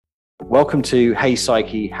Welcome to Hey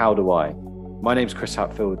Psyche, How Do I? My name's Chris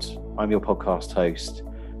Hatfield. I'm your podcast host.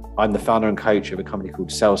 I'm the founder and coach of a company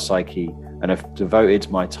called Sales Psyche, and I've devoted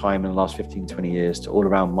my time in the last 15, 20 years to all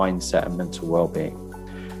around mindset and mental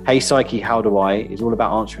well-being. Hey Psyche, How Do I? Is all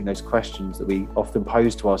about answering those questions that we often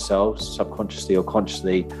pose to ourselves, subconsciously or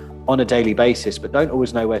consciously, on a daily basis, but don't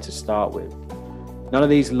always know where to start with. None of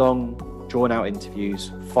these long, drawn-out interviews,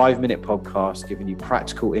 5-minute podcasts giving you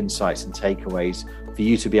practical insights and takeaways for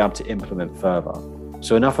you to be able to implement further.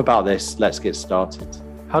 So enough about this, let's get started.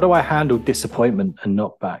 How do I handle disappointment and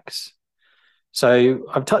knockbacks? So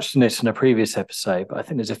I've touched on this in a previous episode, but I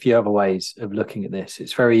think there's a few other ways of looking at this.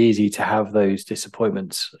 It's very easy to have those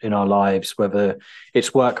disappointments in our lives, whether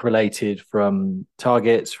it's work related, from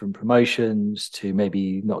targets, from promotions, to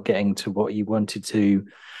maybe not getting to what you wanted to,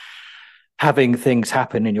 having things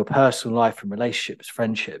happen in your personal life, from relationships,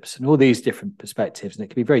 friendships, and all these different perspectives. And it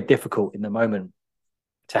can be very difficult in the moment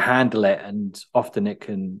to handle it. And often it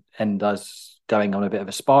can end us going on a bit of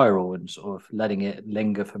a spiral and sort of letting it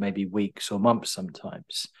linger for maybe weeks or months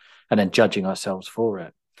sometimes, and then judging ourselves for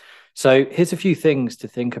it. So here's a few things to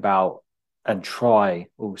think about and try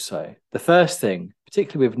also. The first thing,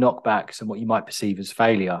 particularly with knockbacks and what you might perceive as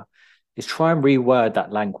failure, is try and reword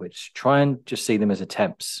that language. Try and just see them as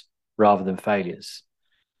attempts rather than failures.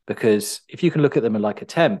 Because if you can look at them like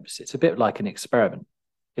attempts, it's a bit like an experiment.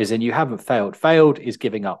 Is in you haven't failed. Failed is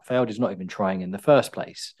giving up. Failed is not even trying in the first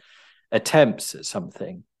place. Attempts at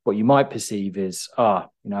something, what you might perceive is, I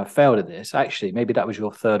failed at this. Actually, maybe that was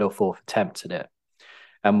your third or fourth attempt at it.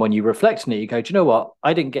 And when you reflect on it, you go, do you know what?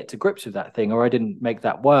 I didn't get to grips with that thing, or I didn't make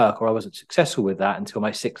that work, or I wasn't successful with that until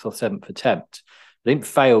my 6th or 7th attempt. I didn't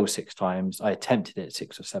fail 6 times. I attempted it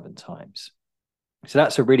 6 or 7 times. So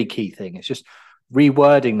that's a really key thing. It's just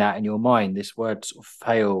rewording that in your mind. This word sort of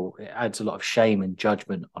fail, it adds a lot of shame and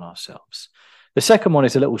judgment on ourselves. The second one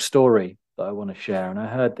is a little story that I want to share. And I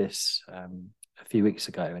heard this a few weeks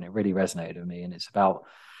ago, and it really resonated with me. And it's about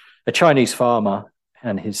a Chinese farmer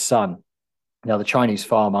and his son. Now, the Chinese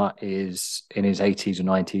farmer is in his 80s or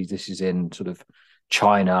 90s. This is in sort of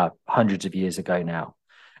China hundreds of years ago now.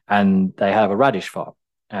 And they have a radish farm.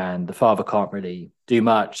 And the father can't really do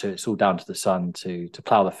much, so it's all down to the son to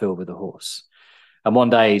plough the field with a horse. And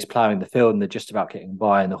one day he's ploughing the field and they're just about getting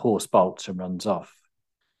by, and the horse bolts and runs off.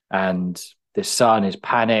 And this son is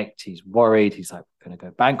panicked. He's worried. He's like, going to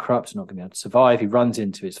go bankrupt, not going to be able to survive. He runs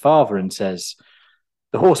into his father and says,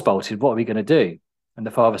 the horse bolted, what are we going to do? And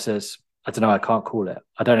the father says, I don't know, I can't call it.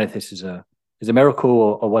 I don't know if this is a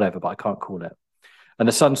miracle or whatever, but I can't call it. And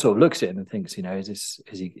the son sort of looks at him and thinks,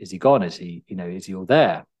 is he gone? Is he all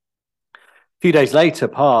there? A few days later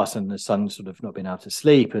pass, and the son's sort of not been able to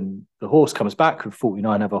sleep, and the horse comes back with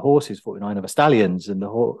 49 other horses, 49 other stallions, and the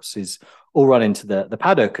horses all run into the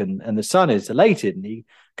paddock, and the son is elated, and he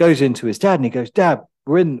goes into his dad and he goes, Dad,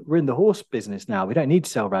 we're in the horse business now. We don't need to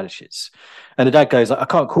sell radishes. And the dad goes, I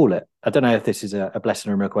can't call it. I don't know if this is a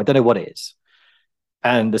blessing or a miracle. I don't know what it is.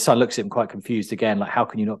 And the son looks at him quite confused again, like, how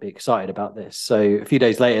can you not be excited about this? So a few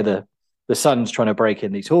days later, the son's trying to break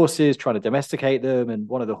in these horses, trying to domesticate them, and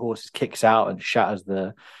one of the horses kicks out and shatters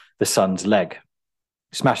the son's leg,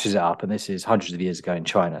 smashes it up. And this is hundreds of years ago in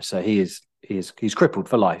China. So he's crippled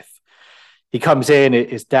for life. He comes in,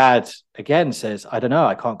 his dad again says, I don't know,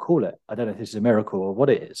 I can't call it. I don't know if this is a miracle or what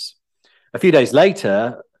it is. A few days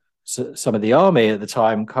later, some of the army at the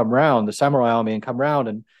time come round, the samurai army, and come round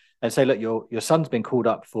and say, look, your son's been called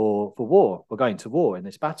up for war. We're going to war in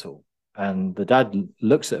this battle. And the dad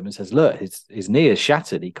looks at him and says, look, his knee is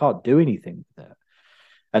shattered. He can't do anything with it.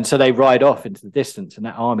 And so they ride off into the distance, and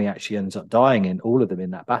that army actually ends up dying, in all of them,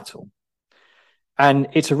 in that battle. And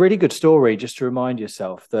it's a really good story just to remind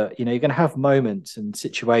yourself that, you're going to have moments and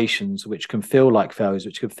situations which can feel like failures,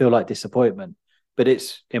 which can feel like disappointment. But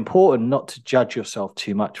it's important not to judge yourself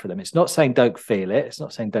too much for them. It's not saying don't feel it. It's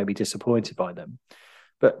not saying don't be disappointed by them.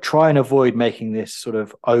 But try and avoid making this sort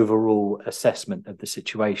of overall assessment of the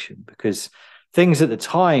situation, because things at the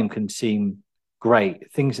time can seem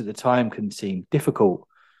great. Things at the time can seem difficult.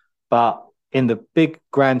 But in the big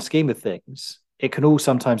grand scheme of things, it can all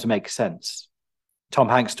sometimes make sense. Tom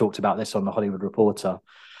Hanks talked about this on the Hollywood Reporter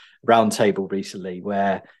roundtable recently,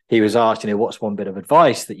 where he was asked, what's one bit of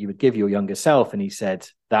advice that you would give your younger self? And he said,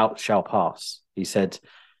 thou shalt pass. He said,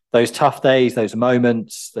 those tough days, those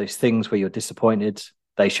moments, those things where you're disappointed,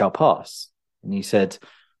 they shall pass. And he said,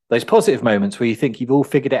 those positive moments where you think you've all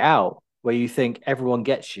figured it out, where you think everyone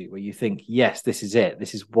gets you, where you think, yes, this is it.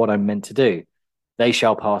 This is what I'm meant to do. They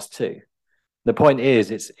shall pass too. The point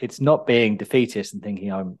is, it's not being defeatist and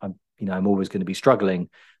thinking I'm always going to be struggling,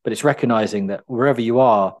 but it's recognizing that wherever you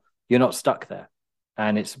are, you're not stuck there.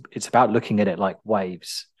 And it's about looking at it like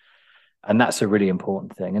waves. And that's a really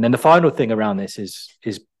important thing. And then the final thing around this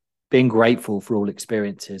is being grateful for all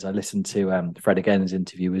experiences. I listened to Fred again's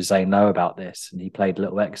interview with Zane Lowe about this, and he played a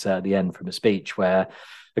little excerpt at the end from a speech where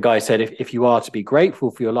the guy said, if you are to be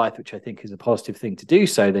grateful for your life, which I think is a positive thing to do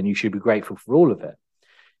so, then you should be grateful for all of it.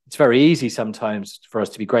 It's very easy sometimes for us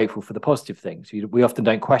to be grateful for the positive things. We often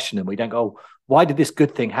don't question them. We don't go, oh, why did this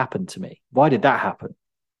good thing happen to me? Why did that happen?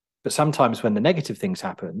 But sometimes when the negative things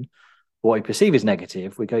happen, what we perceive as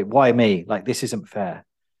negative, we go, why me? Like, this isn't fair.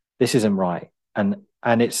 This isn't right. And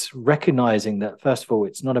it's recognizing that, first of all,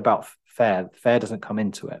 it's not about fair. Fair doesn't come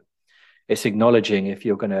into it. It's acknowledging if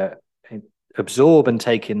you're going to absorb and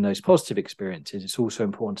take in those positive experiences, it's also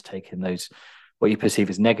important to take in those, what you perceive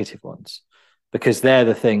as negative ones, because they're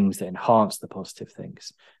the things that enhance the positive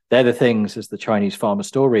things. They're the things, as the Chinese farmer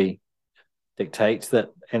story dictates, that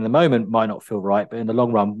in the moment might not feel right, but in the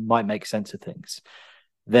long run might make sense of things.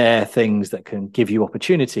 They're things that can give you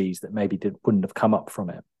opportunities that maybe wouldn't have come up from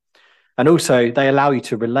it. And also they allow you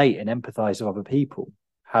to relate and empathize with other people,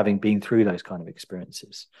 having been through those kind of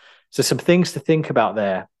experiences. So some things to think about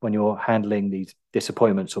there when you're handling these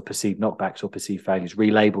disappointments or perceived knockbacks or perceived failures.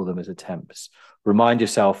 Relabel them as attempts. Remind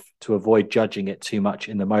yourself to avoid judging it too much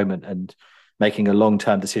in the moment and making a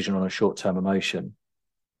long-term decision on a short-term emotion.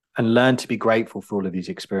 And learn to be grateful for all of these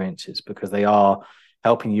experiences, because they are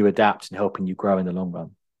helping you adapt and helping you grow in the long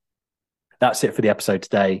run. That's it for the episode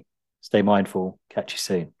today. Stay mindful. Catch you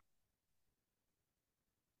soon.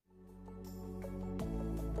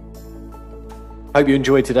 Hope you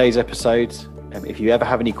enjoyed today's episode. If you ever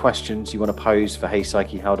have any questions you want to pose for Hey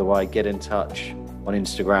Psyche, How Do I? Get in touch on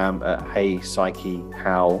Instagram at Hey Psyche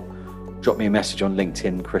How. Drop me a message on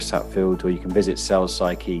LinkedIn, Chris Hatfield, or you can visit Sales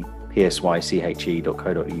Psyche, psyche.co.uk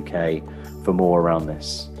for more around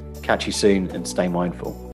this. Catch you soon and stay mindful.